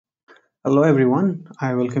Hello everyone,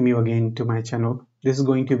 I welcome you again to my channel. This is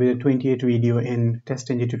going to be the 28th video in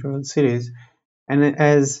TestNG tutorial series, and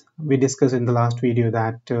as we discussed in the last video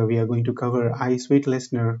that we are going to cover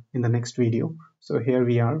ISuiteListener in the next video. So here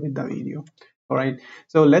we are with the video. Alright,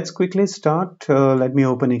 so let's quickly start. Let me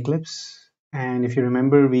open Eclipse, and if you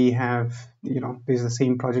remember, we have, this is the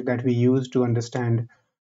same project that we used to understand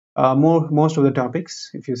most of the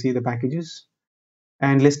topics if you see the packages.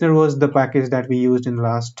 And listener was the package that we used in the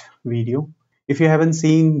last video. If you haven't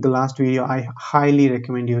seen the last video, I highly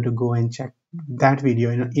recommend you to go and check that video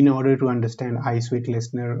in order to understand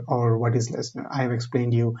ISuiteListener or what is listener. I have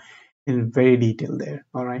explained you in very detail there.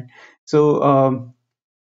 All right, so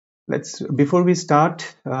let's before we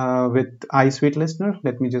start with ISuiteListener,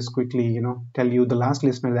 let me just quickly tell you the last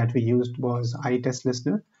listener that we used was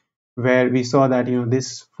iTestListener, where we saw that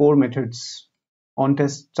these four methods: on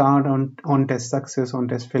test start, on test success, on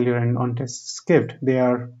test failure, and on test skipped, they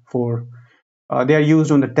are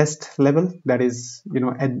used on the test level, that is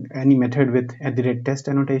any method with @test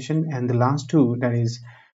annotation, and the last two, that is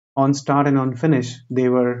on start and on finish, they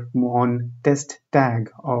were on test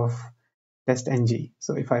tag of TestNG.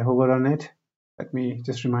 So if I hover on it, let me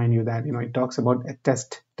just remind you that it talks about a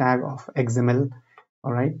test tag of XML.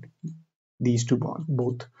 All right, these two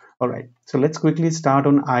both. All right, so let's quickly start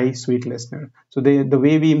on ISuiteListener. So the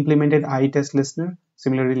way we implemented iTestListener,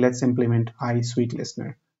 similarly let's implement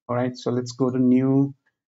ISuiteListener. All right, so let's go to new,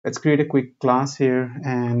 let's create a quick class here,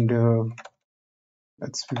 and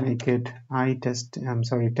let's make it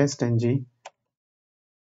TestNG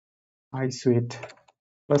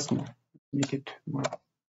ISuiteListener, make it more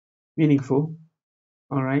meaningful.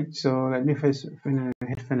 All right, so let me first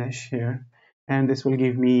hit finish here, and this will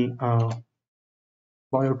give me a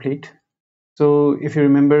boilerplate. So if you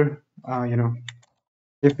remember,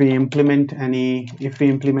 if we implement any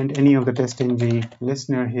of the TestNG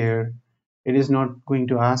listener here, it is not going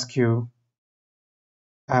to ask you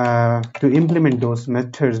to implement those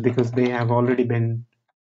methods because they have already been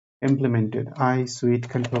implemented. ISuite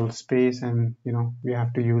control space, and we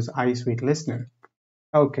have to use ISuiteListener.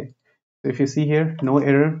 Okay, so if you see here, no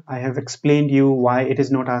error. I have explained you why it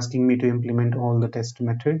is not asking me to implement all the test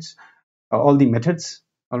methods, all the methods.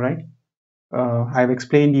 All right. I've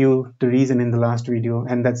explained you the reason in the last video,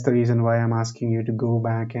 and that's the reason why I'm asking you to go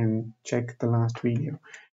back and check the last video.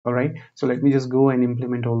 All right, so let me just go and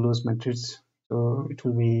implement all those methods. So it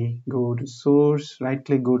will be go to source, right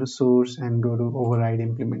click, go to source, and go to override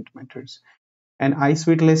implement methods. And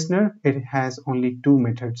ISuiteListener, it has only two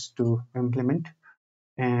methods to implement,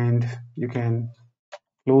 and you can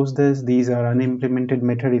close this. These are unimplemented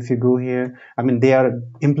method. If you go here, I mean, they are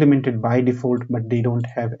implemented by default, but they don't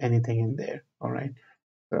have anything in there. All right,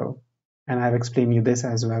 so, and I've explained you this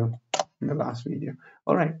as well in the last video.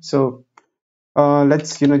 All right, so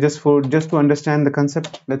let's just to understand the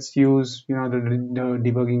concept, let's use the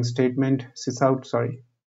debugging statement sysout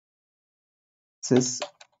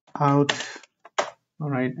sysout. All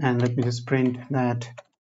right, and let me just print that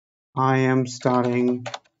I am starting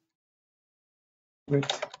with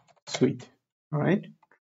suite. All right,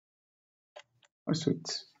 or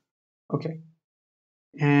suites. Okay,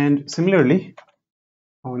 and similarly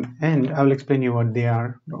on end, I will explain you what they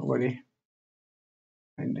are. Don't worry.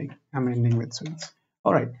 I'm ending with suites.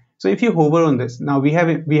 All right, so if you hover on this, now we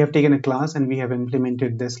have taken a class and we have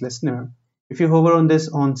implemented this listener. If you hover on this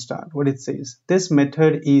on start, what it says, this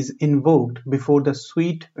method is invoked before the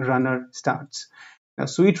suite runner starts. Now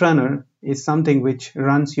suite runner is something which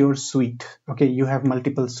runs your suite. Okay, you have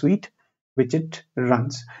multiple suite which it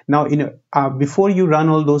runs. Now before you run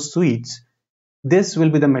all those suites, this will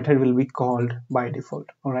be the method will be called by default.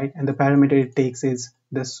 All right, and the parameter it takes is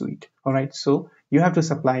the suite. All right, so you have to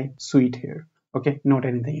supply suite here. Okay, not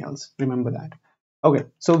anything else, remember that. Okay,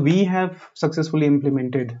 so we have successfully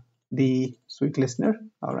implemented the suite listener.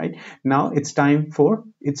 All right, now it's time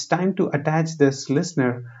to attach this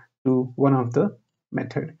listener to one of the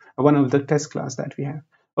test class that we have.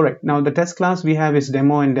 All right, now the test class we have is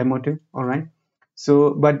demo and demo2. All right,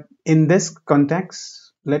 so but in this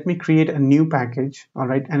context, let me create a new package. All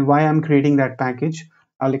right, and why I'm creating that package,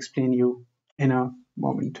 I'll explain you in a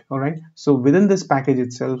moment. All right, so within this package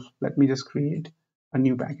itself, let me just create a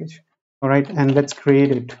new package. All right, and let's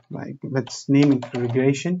create it, like, let's name it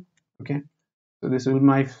regression. Okay, so this will be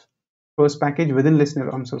my first package within listener.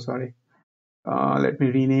 I'm so sorry, let me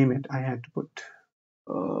rename it. I had to put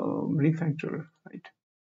refactor, right?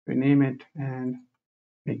 Rename it and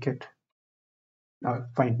make it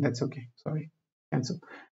fine, that's okay, sorry, cancel.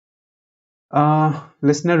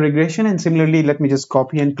 Listener regression, and similarly let me just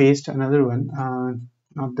copy and paste another one,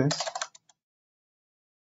 not this,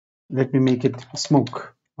 let me make it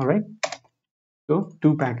smoke. All right, So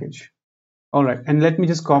to package. All right, and let me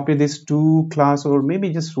just copy this to class, or maybe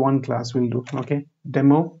just one class will do. Okay,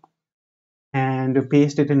 demo, and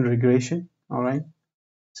paste it in regression. All right,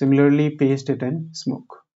 similarly paste it in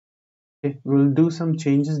smoke. Okay, we'll do some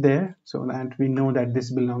changes there so that we know that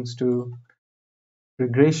this belongs to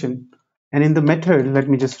regression. And in the method, let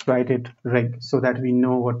me just write it reg so that we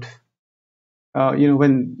know what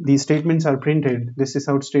when these statements are printed, this is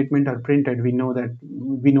out statement are printed, we know that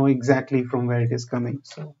we know exactly from where it is coming.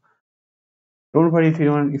 So don't worry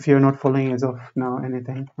if you're not following as of now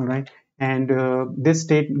anything. All right, and this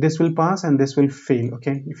will pass and this will fail.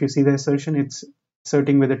 Okay, if you see the assertion, it's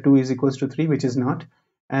asserting whether 2 is equals to 3, which is not,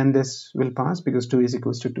 and this will pass because 2 is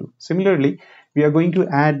equals to 2. Similarly, we are going to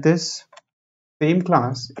add this same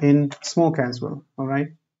class in smoke as well. All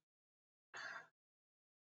right,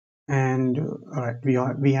 and all right,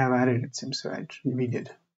 we have added, it seems, right? We did.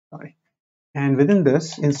 Sorry. And within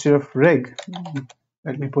this, instead of reg,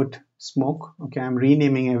 let me put smoke. Okay, I'm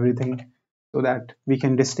renaming everything so that we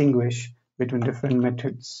can distinguish between different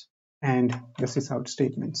methods and the sysout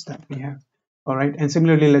statements that we have. All right, and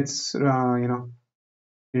similarly, let's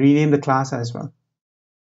rename the class as well.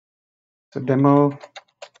 So demo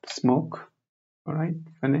smoke. All right,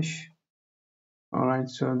 finish. All right,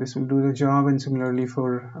 so this will do the job, and similarly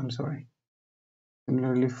for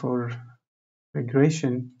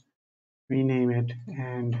regression, rename it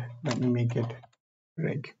and let me make it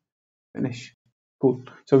reg. Finish. Cool.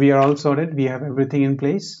 So we are all sorted. We have everything in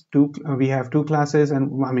place. We have two classes,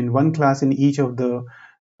 and one class in each of the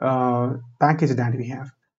package that we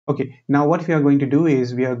have. Okay. Now what we are going to do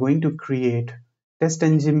is we are going to create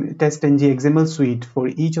TestNG XML Suite for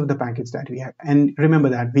each of the package that we have. And remember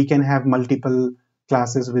that we can have multiple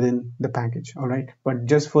classes within the package. All right. But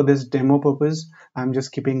just for this demo purpose, I'm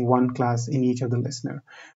just keeping one class in each of the listener.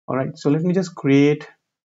 All right. So let me just create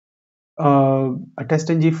a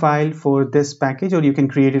TestNG file for this package, or you can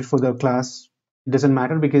create it for the class. It doesn't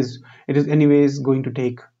matter because it is anyways going to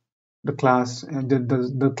take the class,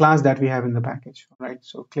 the class that we have in the package. Right,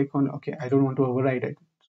 so click on, okay, I don't want to override it,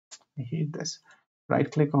 I hate this. Right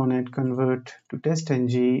click on it, convert to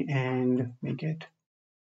TestNG and make it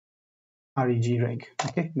reg.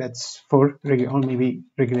 Okay, that's for or maybe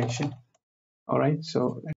regression. All right,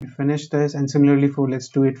 so let me finish this, and similarly for, let's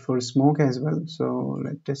do it for smoke as well. So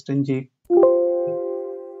let TestNG,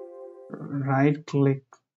 right click,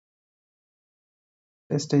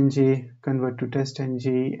 TestNG, convert to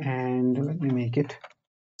TestNG, and let me make it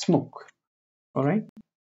smoke. All right,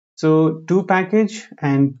 so two package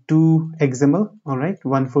and two XML. All right,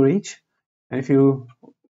 one for each. And if you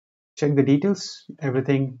check the details,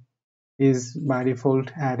 everything is by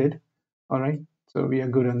default added. All right, so we are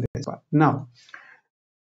good on this part now.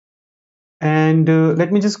 And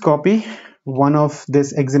let me just copy one of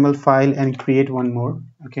this XML file and create one more.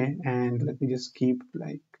 Okay, and let me just keep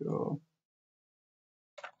like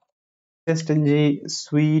TestNG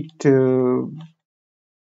Suite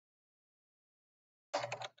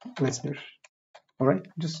listener. All right,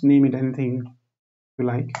 just name it anything you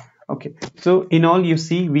like. Okay, so in all, you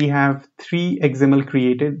see we have 3 XML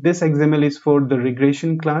created. This XML is for the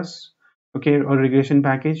regression class, okay, or regression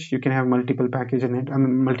package. You can have multiple package in it,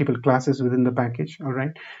 multiple classes within the package. All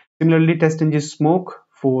right, similarly TestNG smoke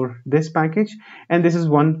for this package, and this is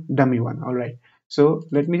one dummy one. All right, so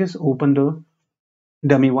let me just open the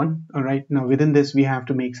dummy one. All right, now within this we have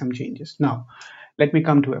to make some changes. Now let me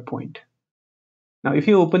come to a point. Now, if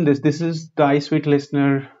you open this, this is the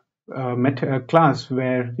ISuiteListener class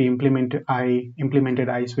where we implemented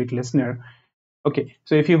ISuiteListener. Okay,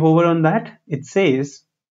 so if you hover on that, it says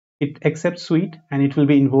it accepts suite and it will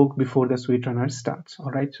be invoked before the suite runner starts.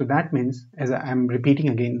 All right, so that means, as I'm repeating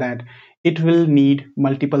again, that it will need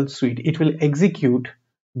multiple suite. It will execute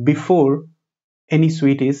before any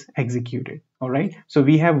suite is executed. All right, so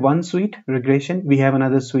we have one suite regression, we have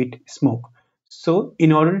another suite smoke. So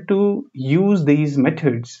in order to use these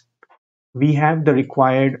methods, we have the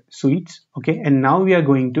required suites. Okay, and now we are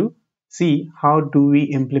going to see how do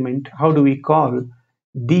we call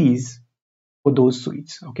these for those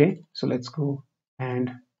suites. Okay, so let's go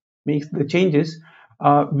and make the changes.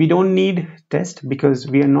 We don't need test because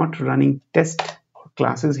we are not running test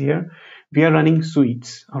classes here, we are running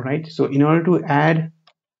suites. All right, so in order to add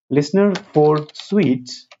listener for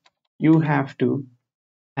suites, you have to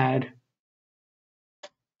add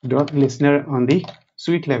dot listener on the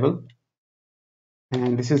suite level,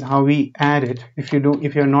 and this is how we add it. If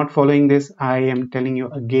you're not following this, I am telling you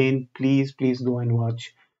again, please go and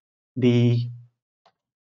watch the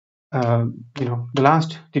the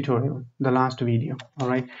last tutorial, the last video. All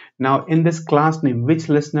right, now in this class name, which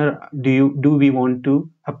listener do we want to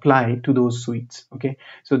apply to those suites? Okay,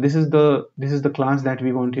 so this is the class that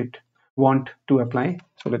we want to apply.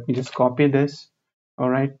 So let me just copy this. All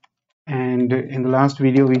right, and in the last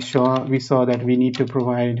video we saw that we need to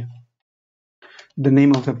provide the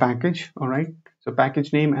name of the package. All right, so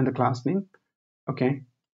package name and the class name. Okay,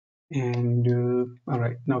 and all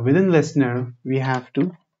right, now within listener we have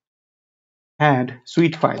to add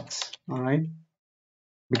suite files. All right,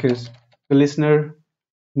 because the listener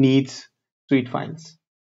needs suite files.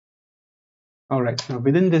 All right, now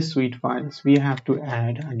within this suite files we have to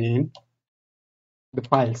add again the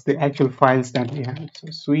files, the actual files that we have. So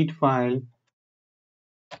suite file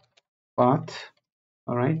path,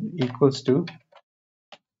 all right, equals to,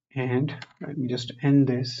 and let me just end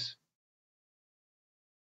this.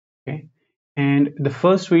 Okay, and the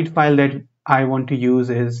first suite file that I want to use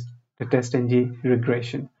is the TestNG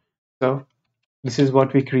regression. So this is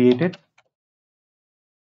what we created,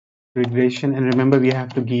 regression, and remember we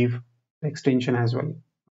have to give the extension as well.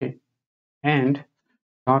 Okay, and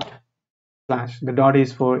dot slash, the dot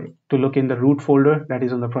is for to look in the root folder that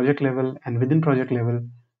is on the project level, and within project level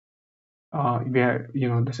where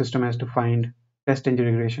the system has to find TestNG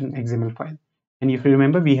regression XML file. And if you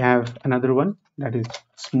remember, we have another one that is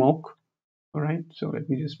smoke. All right, so let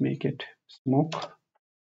me just make it smoke.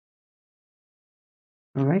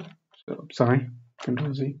 All right, so sorry,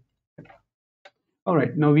 Control Z. All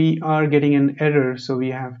right, now we are getting an error, so we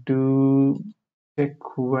have to check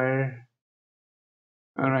where.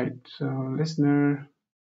 All right, so listener,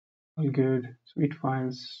 all good, suite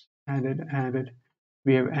files added.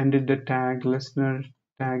 We have ended the tag, listener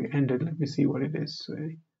tag ended. Let me see what it is.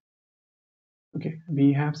 Okay,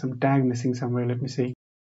 we have some tag missing somewhere. Let me see.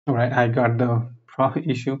 All right, I got the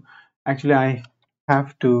issue. Actually, I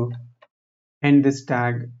have to end this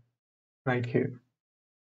tag right here.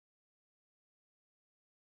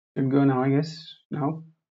 Should go now, I guess. No.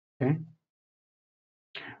 Okay.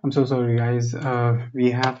 I'm so sorry, guys.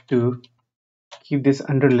 We have to keep this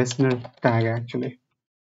under listener tag actually.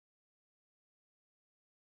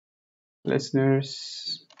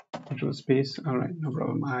 Listeners, control space. All right, no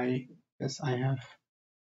problem. I have.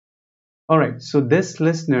 All right, so this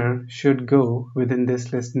listener should go within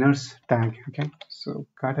this listeners tag. Okay, so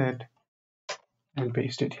cut it and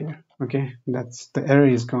paste it here. Okay, that's the error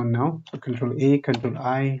is gone now. So Control A, Control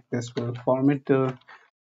I. This will format the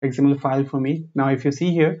XML file for me. Now, if you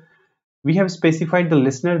see here, we have specified the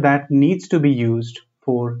listener that needs to be used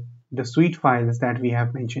for the suite files that we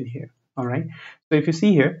have mentioned here. All right, so if you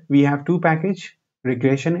see here, we have two package,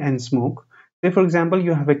 regression and smoke. Say for example,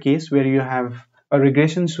 you have a case where you have a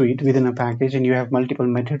regression suite within a package and you have multiple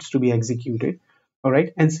methods to be executed. All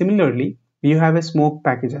right, and similarly you have a smoke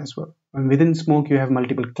package as well, and within smoke you have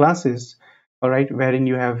multiple classes, all right, wherein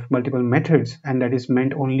you have multiple methods, and that is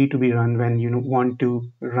meant only to be run when you want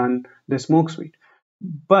to run the smoke suite.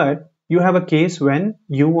 But you have a case when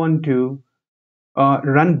you want to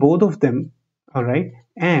run both of them, all right,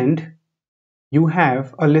 and you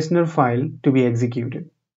have a listener file to be executed.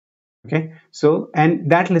 Okay, so and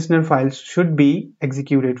that listener file should be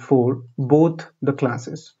executed for both the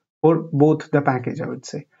classes, for both the package, I would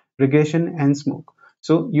say, regression and smoke.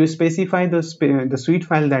 So you specify the suite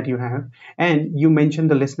file that you have, and you mention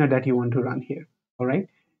the listener that you want to run here. All right,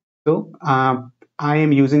 so I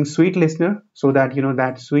am using suite listener so that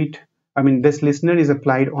that suite, I mean this listener is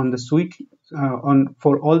applied on the suite on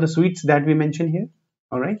for all the suites that we mentioned here.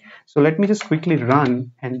 All right, so let me just quickly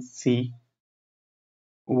run and see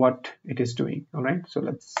what it is doing. All right, so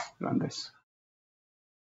let's run this.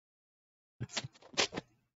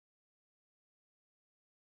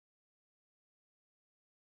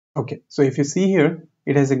 Okay, so if you see here,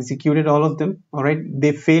 it has executed all of them. All right,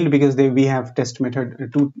 they failed because we have test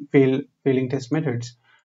method, two failing test methods.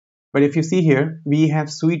 But if you see here, we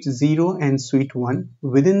have suite 0 and suite 1.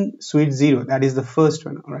 Within suite 0, that is the first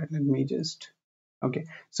one. All right, let me just, okay.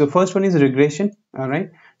 So first one is regression. All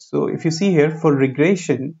right. So if you see here for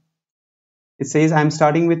regression, it says I'm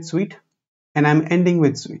starting with suite and I'm ending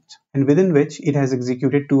with suite, and within which it has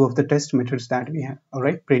executed two of the test methods that we have. All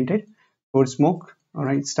right, printed for smoke. All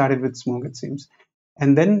right, started with smoke, it seems.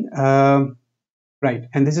 And then, right,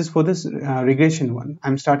 and this is for this regression one.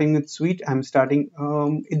 I'm starting with suite. I'm starting,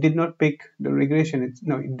 it did not pick the regression.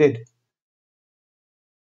 No, it did.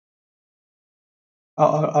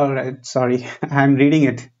 All right, sorry, I'm reading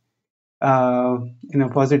it in a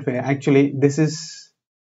positive way. Actually, this is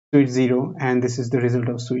suite 0 and this is the result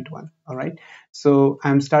of suite 1. All right, so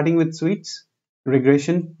I'm starting with suites,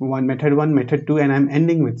 regression, method 2, and I'm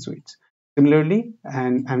ending with suites. similarly,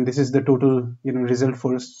 and this is the total result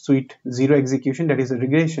for suite 0 execution, that is a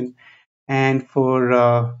regression. And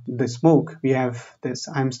for the smoke, we have this: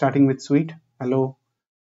 I'm starting with suite, hello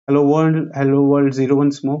world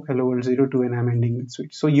 01 smoke, hello world 02, and I'm ending with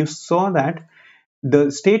suite. So you saw that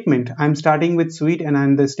the statement I'm starting with suite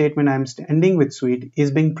and the statement I'm ending with suite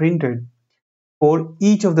is being printed for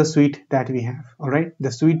each of the suite that we have, all right,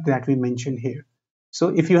 the suite that we mentioned here. So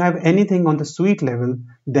if you have anything on the suite level,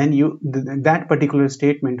 then that particular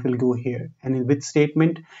statement will go here. And in which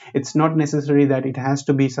statement, it's not necessary that it has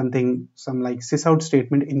to be some like sysout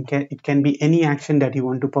statement. It can be any action that you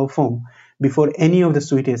want to perform before any of the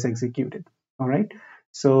suite is executed, all right.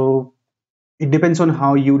 So it depends on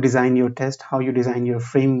how you design your test, how you design your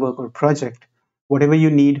framework or project. Whatever you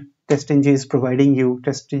need, TestNG is providing you.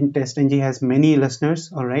 TestNG has many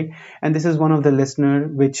listeners, all right, and this is one of the listener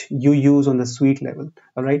which you use on the suite level,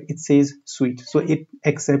 all right. It says suite, so it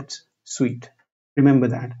accepts suite. Remember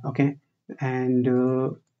that, okay? And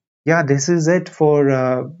yeah, this is it for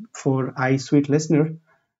ISuiteListener.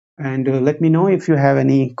 And let me know if you have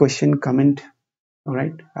any question, comment. All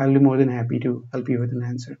right, I'll be more than happy to help you with an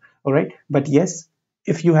answer. All right, but yes,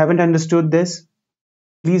 if you haven't understood this,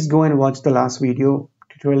 please go and watch the last video,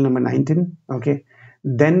 tutorial number 19. Okay,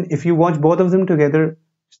 then if you watch both of them together,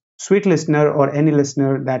 Suite Listener or any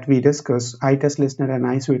listener that we discuss, iTest Listener and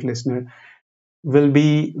iSuite Listener, will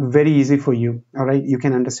be very easy for you. All right, you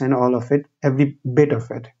can understand all of it, every bit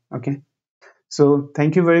of it. Okay, so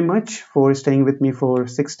thank you very much for staying with me for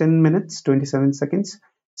 16 minutes 27 seconds.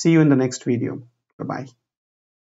 See you in the next video. Bye bye.